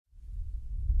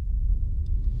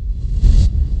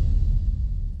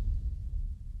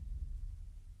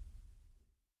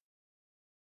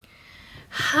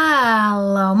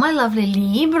Hello, my lovely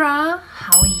Libra.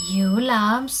 How are you,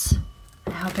 loves?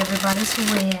 I hope everybody's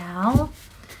well.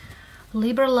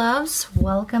 Libra loves,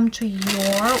 welcome to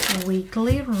your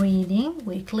weekly reading,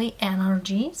 weekly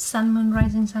energy, Sun, Moon,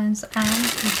 Rising signs, and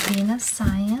Venus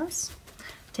signs.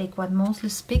 Take what mostly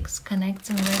speaks, connects,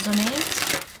 and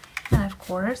resonates, and of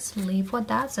course, leave what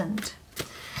doesn't.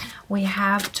 We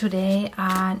have today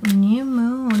a new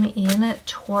moon in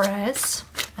Taurus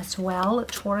as well.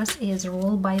 Taurus is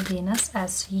ruled by Venus,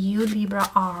 as you Libra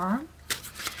are.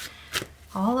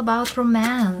 All about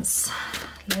romance.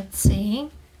 Let's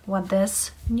see what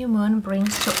this new moon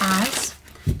brings to us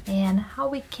and how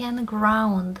we can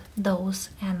ground those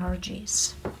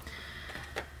energies.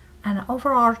 An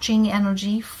overarching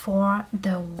energy for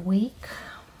the week.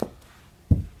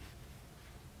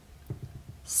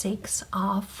 Six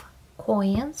of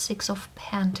Coins, Six of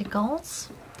Pentacles.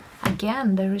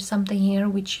 Again, there is something here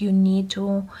which you need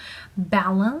to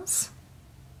balance.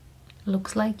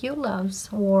 Looks like you, loves,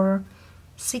 or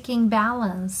seeking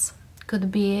balance.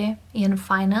 Could be in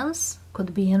finance,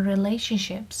 could be in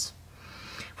relationships.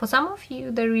 For some of you,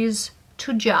 there is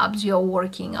two jobs you're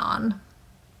working on,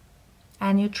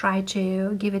 and you try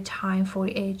to give it time for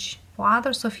each. For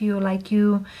others of you, like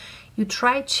you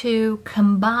try to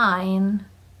combine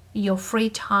your free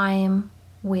time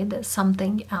with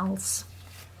something else.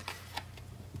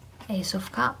 Ace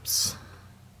of Cups.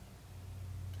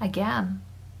 Again,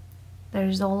 there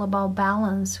is all about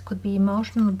balance. Could be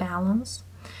emotional balance,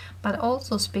 but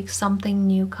also speaks something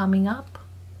new coming up.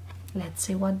 Let's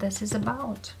see what this is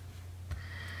about.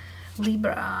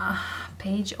 Libra,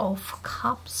 Page of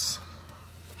Cups,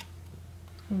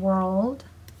 World,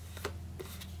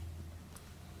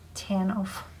 Ten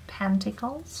of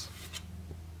Pentacles,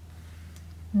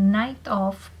 Knight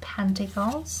of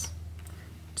Pentacles,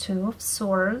 Two of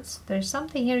Swords. There's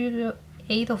something here you do.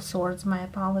 Eight of Swords, my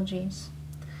apologies.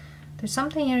 There's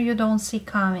something here you don't see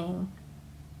coming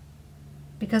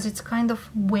because it's kind of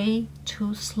way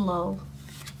too slow.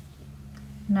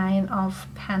 Nine of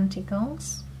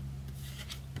Pentacles,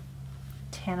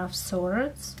 Ten of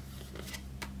Swords,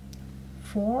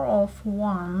 Four of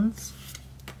Wands,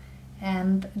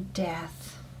 and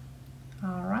Death.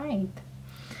 All right.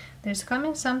 There's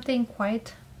coming something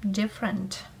quite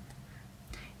different.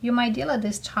 You might deal at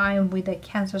this time with a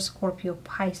Cancer, Scorpio,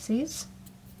 Pisces,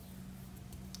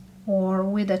 or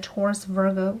with a Taurus,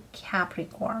 Virgo,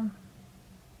 Capricorn.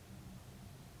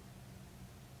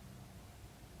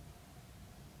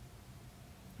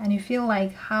 And you feel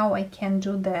like, how I can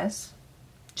do this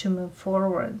to move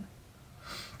forward.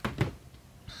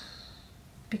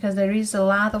 Because there is a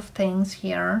lot of things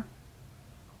here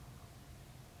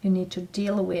you need to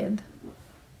deal with,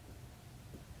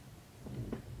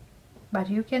 but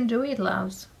you can do it,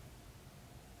 loves.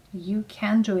 You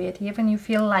can do it, even you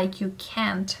feel like you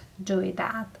can't do it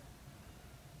that,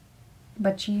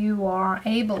 but you are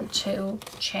able to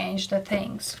change the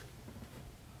things.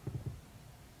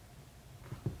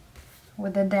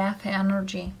 With the Death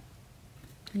energy,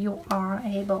 you are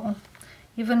able.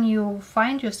 Even you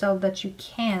find yourself that you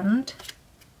can't,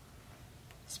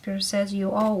 Spirit says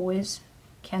you always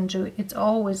can do it. It's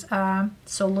always a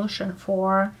solution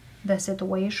for the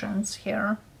situations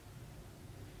here.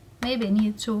 Maybe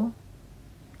need to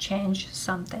change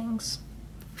some things.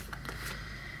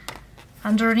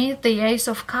 Underneath the Ace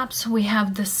of Cups, we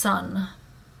have the Sun.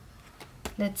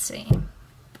 Let's see.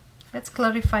 Let's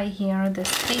clarify here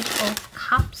this Page of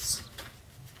Cups.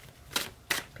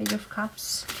 Page of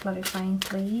Cups, clarifying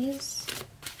please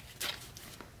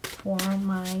for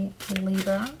my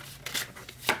Libra.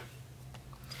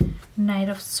 Knight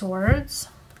of Swords,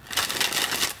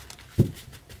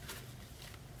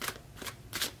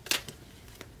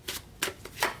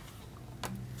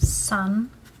 Sun,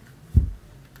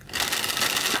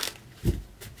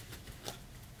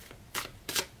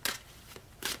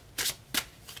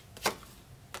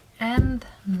 and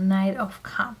Knight of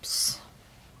Cups,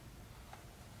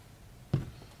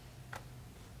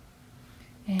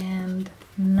 and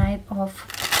Knight of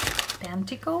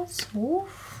Pentacles.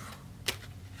 Oof.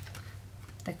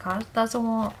 The card doesn't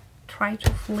want try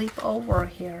to flip over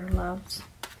here, loves.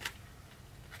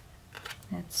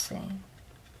 Let's see.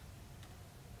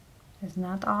 It's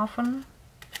not often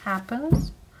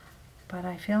happens, but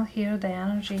I feel here the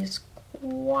energy is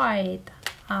quite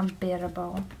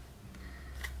unbearable.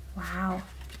 Wow.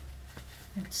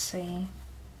 Let's see.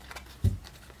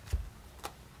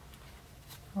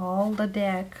 All the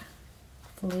deck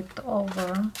flipped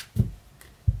over.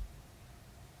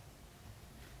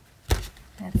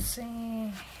 Let's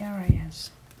see, here it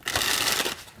is.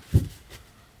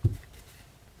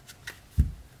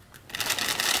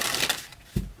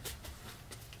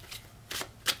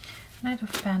 Knight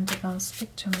of Pentacles,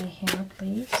 speak to me here,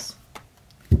 please.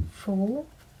 Fool.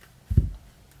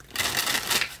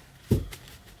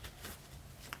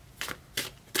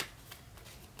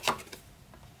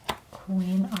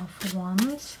 Queen of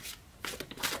Wands.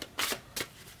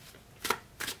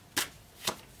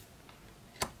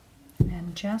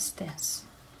 And Justice.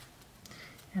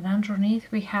 And underneath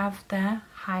we have the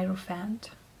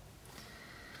Hierophant.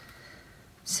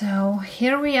 So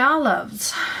here we are,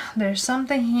 loves. There's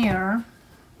something here.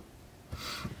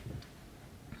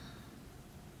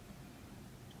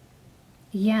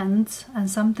 Ends, and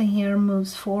something here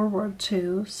moves forward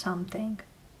to something.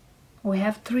 We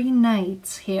have 3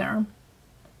 knights here.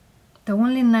 The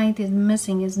only knight is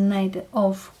missing is Knight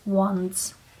of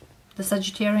Wands. The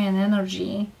Sagittarian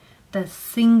energy, the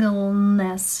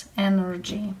singleness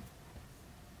energy.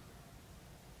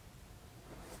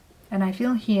 And I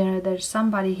feel here there's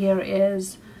somebody here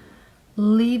is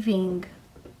leaving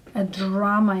a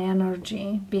drama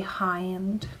energy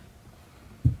behind.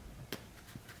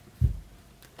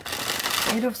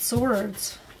 8 of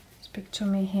Swords, speak to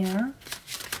me here.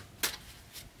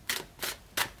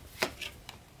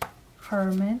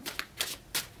 Hermit.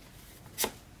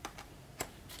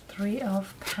 3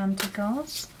 of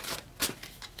Pentacles.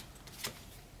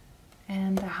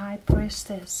 And the High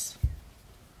Priestess.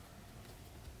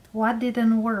 What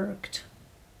didn't work?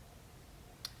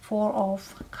 4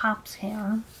 of Cups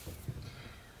here.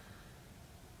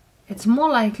 It's more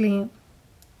likely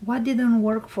what didn't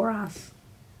work for us.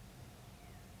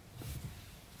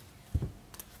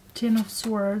 10 of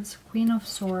Swords, Queen of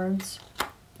Swords,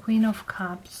 Queen of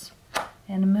Cups,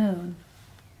 and Moon.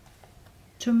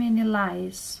 Too many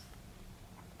lies,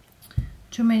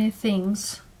 too many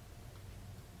things,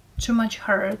 too much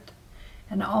hurt,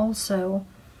 and also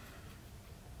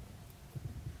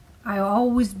I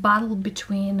always battle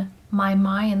between my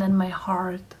mind and my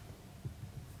heart.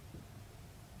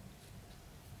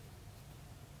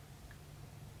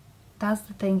 That's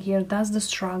the thing here, that's the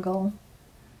struggle.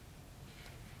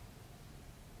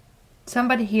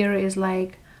 Somebody here is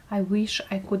like, I wish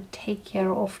I could take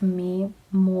care of me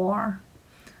more.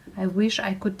 I wish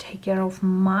I could take care of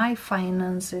my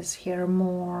finances here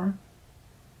more.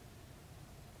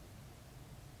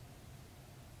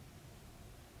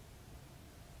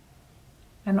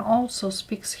 And also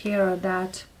speaks here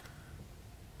that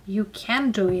you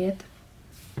can do it,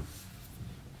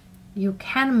 you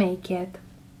can make it,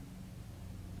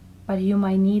 but you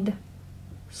might need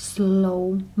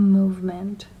slow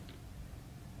movement.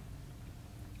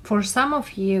 For some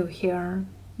of you here,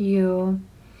 you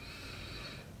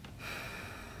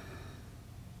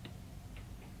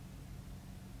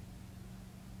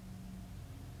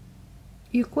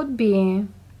could be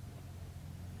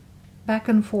back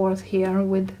and forth here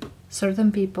with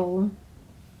certain people,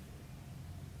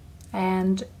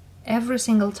 and every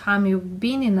single time you've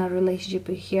been in a relationship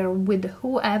here with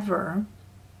whoever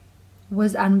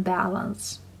was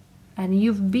unbalanced, and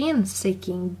you've been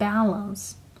seeking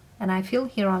balance. And I feel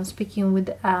here I'm speaking with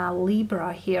a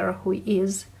Libra here who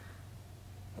is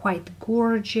quite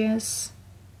gorgeous,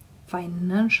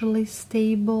 financially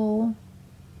stable.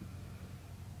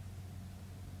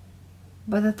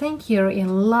 But the thing here in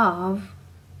love,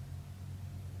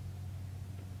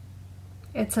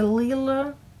 it's a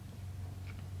little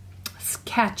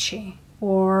sketchy,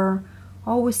 or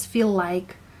always feel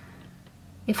like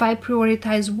if I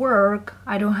prioritize work,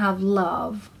 I don't have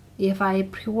love. If I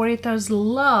prioritize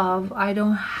love, I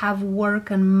don't have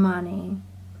work and money.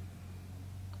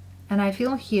 And I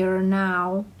feel here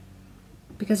now,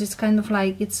 because it's kind of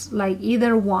like, it's like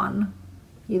either one,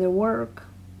 either work,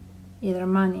 either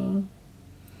money.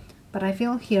 But I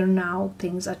feel here now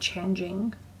things are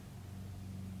changing.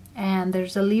 And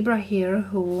there's a Libra here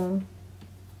who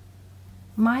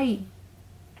might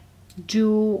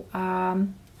do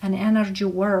an energy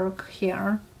work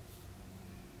here.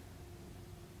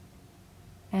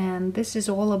 And this is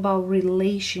all about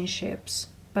relationships.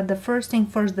 But the first thing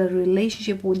first, the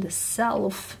relationship with the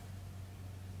self,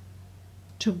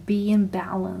 to be in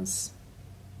balance,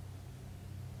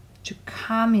 to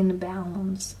come in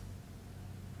balance.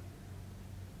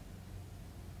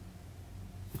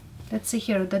 Let's see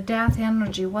here, the Death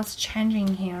energy, what's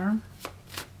changing here?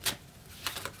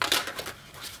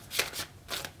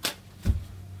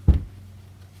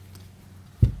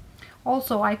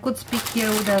 Also, I could speak here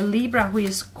with a Libra who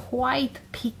is quite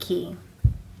picky.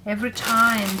 Every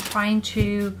time trying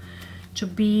to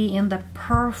be in the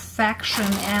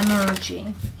perfection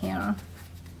energy here.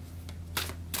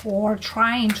 Or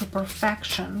trying to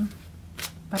perfection.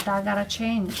 But that gotta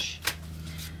change.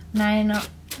 9,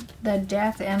 the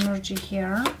Death energy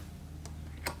here.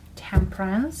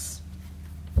 Temperance.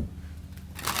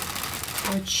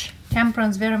 which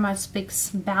Temperance very much speaks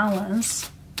balance,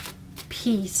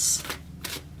 peace,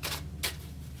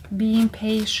 being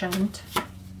patient.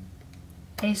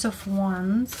 Ace of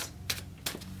Wands,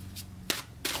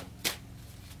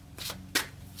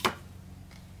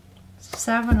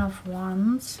 Seven of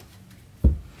Wands,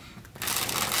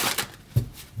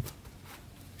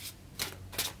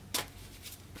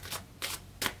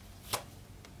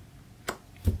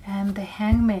 and the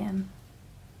Hangman,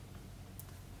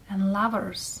 and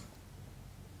Lovers.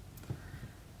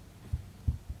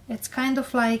 It's kind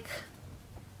of like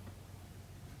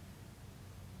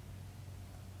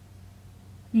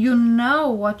you know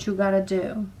what you gotta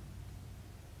do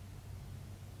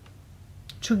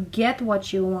to get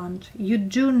what you want. You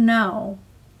do know.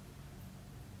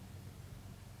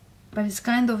 But it's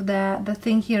kind of the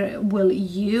thing here, will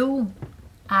you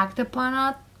act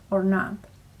upon it or not?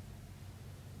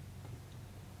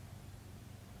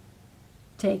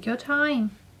 Take your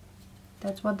time.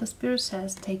 That's what the Spirit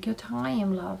says. Take your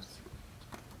time, loves.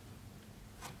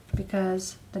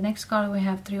 Because the next card we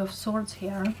have Three of Swords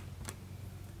here,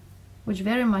 which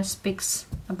very much speaks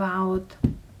about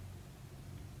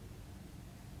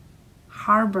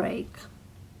heartbreak.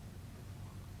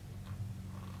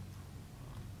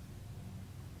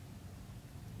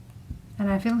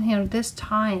 And I feel here this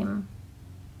time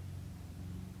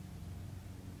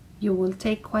you will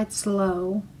take quite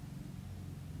slow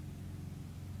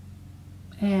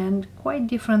and quite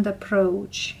different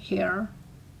approach here.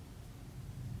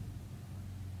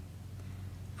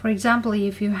 For example,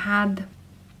 if you had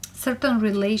certain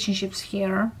relationships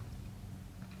here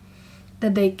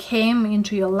that they came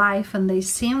into your life and they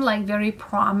seem like very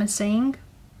promising,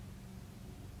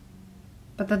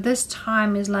 but at this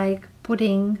time is like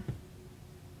putting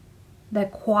the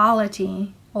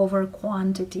quality over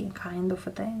quantity kind of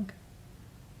a thing.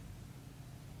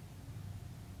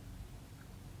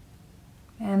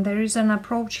 And there is an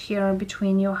approach here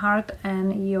between your heart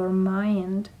and your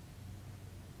mind.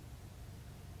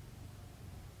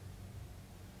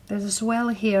 There's as well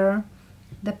here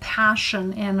the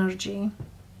passion energy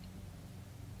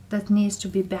that needs to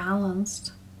be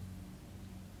balanced.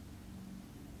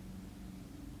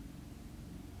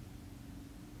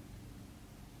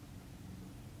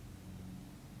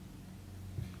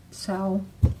 So,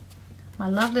 my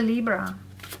lovely Libra,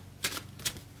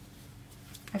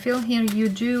 I feel here you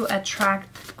do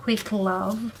attract quick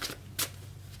love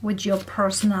with your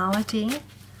personality.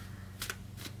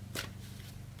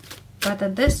 But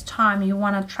at this time you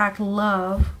want to attract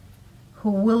love who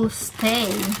will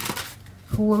stay,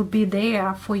 who will be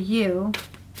there for you,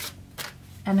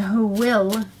 and who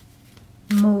will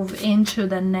move into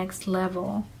the next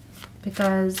level.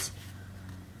 Because,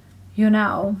 you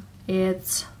know,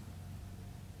 it's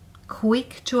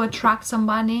quick to attract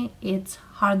somebody, it's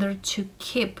harder to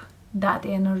keep that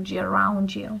energy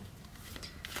around you.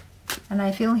 And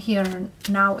I feel here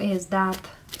now is that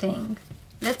thing.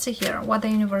 Let's see here what the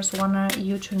universe wants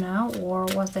you to know, or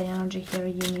what's the energy here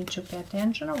you need to pay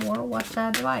attention, or what's the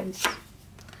advice.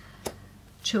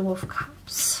 Two of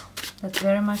Cups. That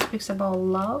very much speaks about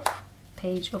love.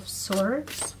 Page of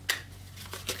Swords.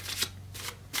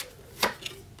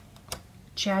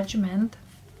 Judgment.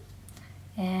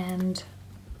 And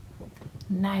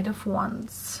Knight of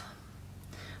Wands.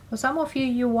 For some of you,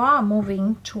 you are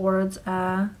moving towards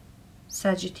a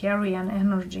Sagittarian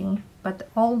energy, but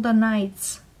all the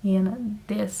knights in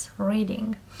this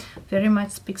reading very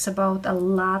much speaks about a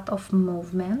lot of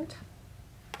movement,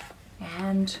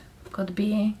 and could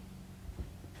be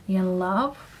in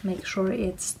love. Make sure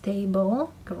it's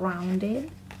stable,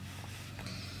 grounded.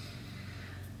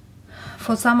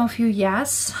 For some of you,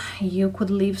 yes, you could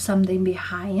leave something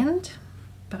behind,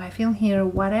 but I feel here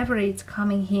whatever is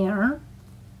coming here,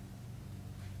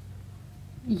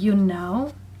 you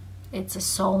know it's a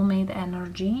soulmate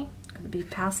energy. Could be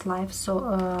past life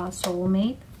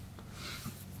soulmate.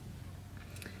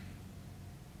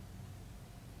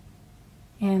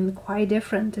 And quite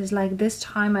different. It's like this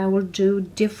time I will do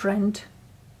different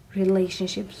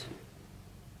relationships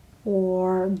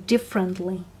or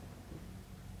differently,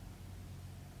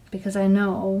 because I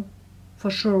know for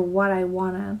sure what I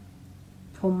wanna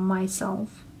for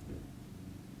myself.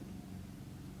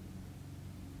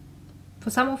 For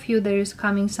some of you, there is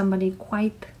coming somebody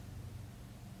quite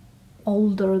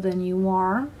older than you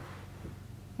are,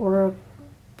 or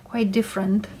quite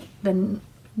different than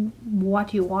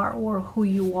what you are or who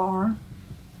you are.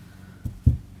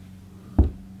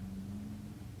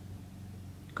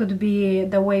 Could be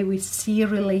the way we see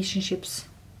relationships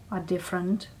are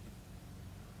different.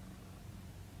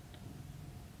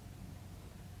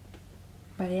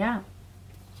 But yeah,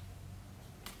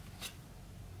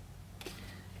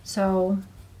 So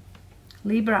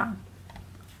Libra,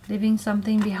 leaving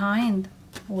something behind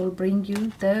will bring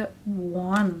you the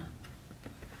one.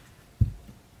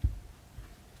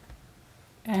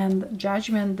 And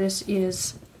Judgment, this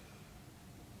is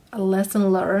a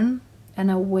lesson learned, an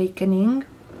awakening.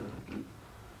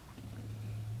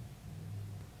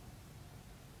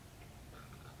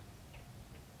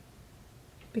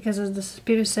 Because as the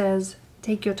Spirit says,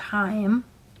 take your time,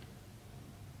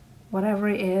 whatever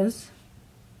it is.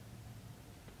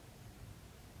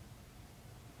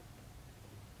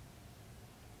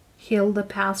 Heal the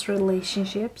past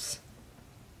relationships,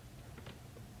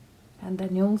 and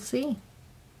then you'll see.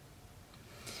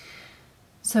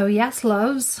 So yes,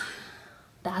 loves,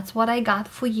 that's what I got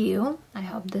for you. I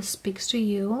hope this speaks to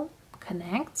you,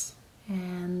 connects,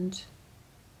 and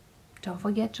don't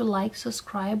forget to like,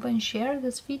 subscribe, and share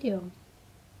this video.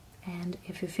 And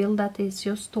if you feel that is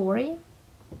your story,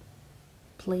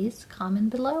 please comment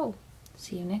below.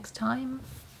 See you next time.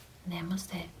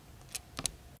 Namaste.